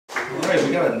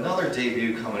we got another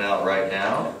debut coming out right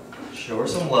now. Show her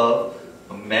some love,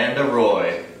 Amanda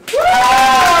Roy.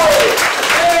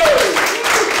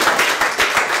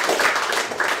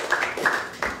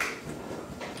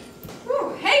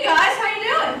 Hey guys, how you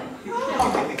doing?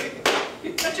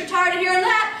 Bet you're tired of hearing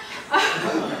that.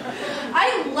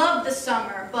 I love the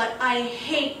summer, but I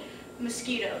hate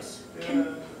mosquitoes.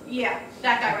 Yeah,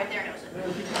 that guy right there knows it.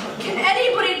 Can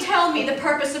anybody tell me the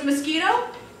purpose of mosquito?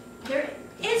 There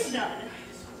is none.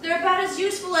 They're about as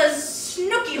useful as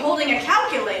Snooky holding a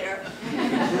calculator.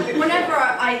 Whenever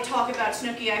I talk about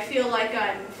Snooky, I feel like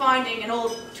I'm finding an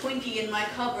old Twinkie in my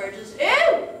cupboard. Just,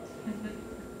 ew!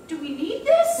 Do we need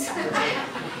this?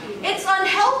 It's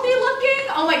unhealthy looking.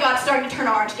 Oh my God, it's starting to turn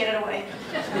orange. Get it away.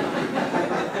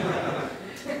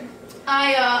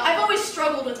 I've always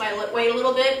struggled with my weight a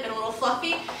little bit, been a little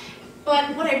fluffy,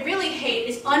 but what I really hate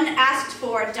is unasked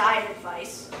for diet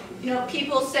advice. You know,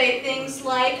 people say things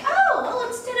like, oh, well,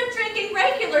 instead of drinking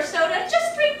regular soda,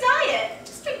 just drink diet.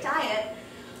 Just drink diet.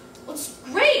 Well, it's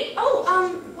great. Oh,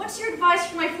 what's your advice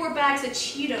for my 4 bags of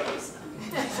Cheetos?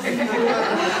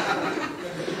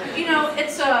 You know,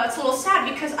 it's a little sad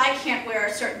because I can't wear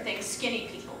certain things skinny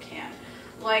people can.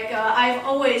 Like, I've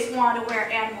always wanted to wear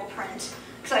animal print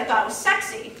because I thought it was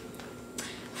sexy.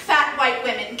 Fat white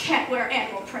women can't wear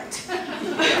animal print.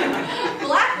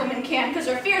 Black women can because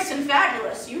they're fierce and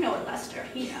fabulous. You know it, Lester.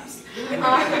 He knows.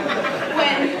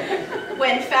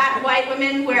 When fat white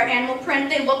women wear animal print,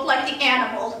 they look like the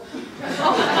animal.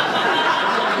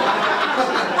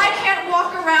 I can't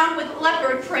walk around with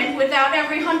leopard print without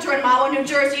every hunter in Mahwah, New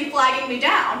Jersey flagging me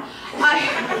down.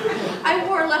 I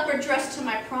wore a leopard dress to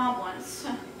my prom once.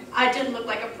 I didn't look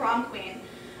like a prom queen.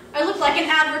 I looked like an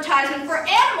advertisement for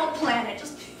Animal Planet.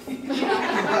 Just, you know.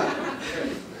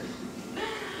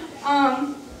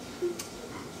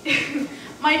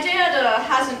 My dad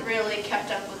hasn't really kept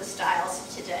up with the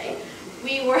styles today.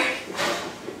 We were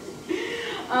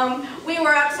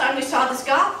outside and we saw this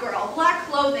goth girl, black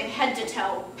clothing, head to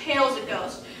toe, pale as a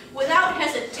ghost. Without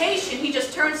hesitation, he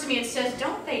just turns to me and says,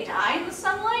 "Don't they die in the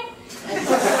sunlight?"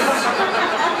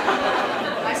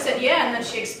 I said, "Yeah," and then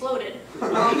she exploded.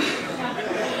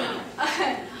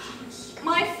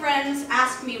 My friends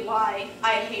ask me why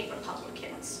I hate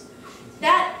Republicans.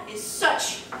 That is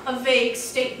such a vague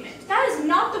statement. That is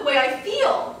not the way I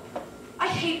feel. I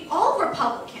hate all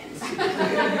Republicans.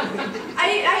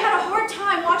 I had a hard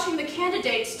time watching the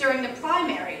candidates during the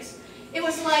primaries. It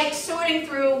was like sorting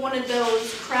through one of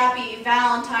those crappy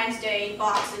Valentine's Day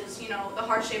boxes, you know, the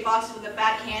heart-shaped boxes with the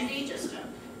fat candy. Just,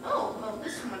 oh, well,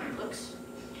 this one looks,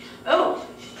 oh,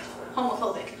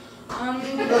 homophobic.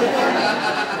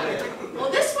 Well,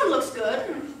 this one looks good.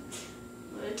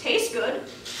 It tastes good. I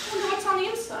wonder what's on the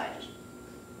inside.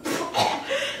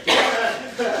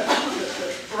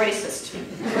 Racist.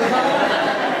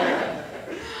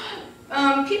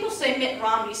 People say Mitt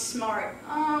Romney's smart.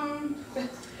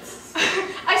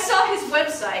 I saw his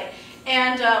website,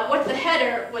 and what the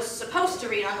header was supposed to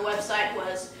read on the website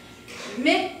was,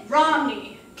 Mitt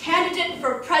Romney, candidate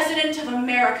for President of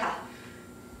America.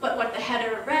 But what the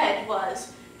header read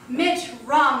was, Mitt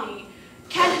Romney,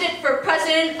 candidate for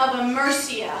President of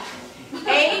America.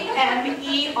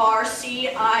 A-M-E-R-C-I-A.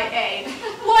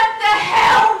 What the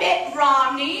hell, Mitt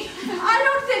Romney? I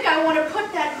don't think I want to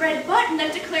put that red button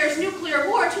that declares nuclear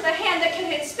war to the hand that can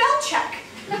hit spell check.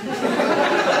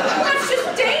 That's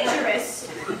just dangerous.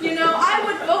 You know, I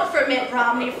would vote for Mitt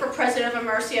Romney for President of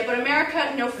America, but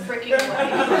America, no freaking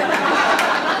way.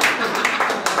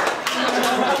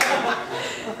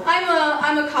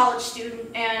 I'm a college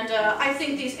student, and I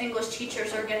think these English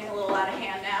teachers are getting a little out of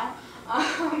hand now.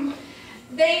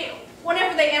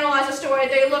 Whenever they analyze a story,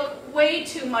 they look way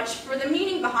too much for the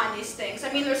meaning behind these things.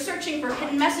 I mean, they're searching for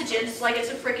hidden messages like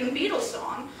it's a freaking Beatles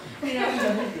song. You know,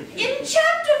 in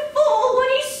chapter 4, when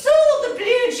he saw the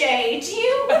blue jay,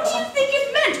 what do you think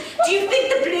it meant? Do you think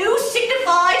the blue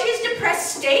signified his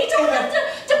depressed state, or that the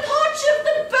departure of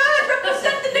the bird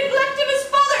represent the neglect of his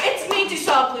father? It's me to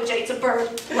saw a blue jay, it's a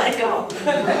bird. Let it go.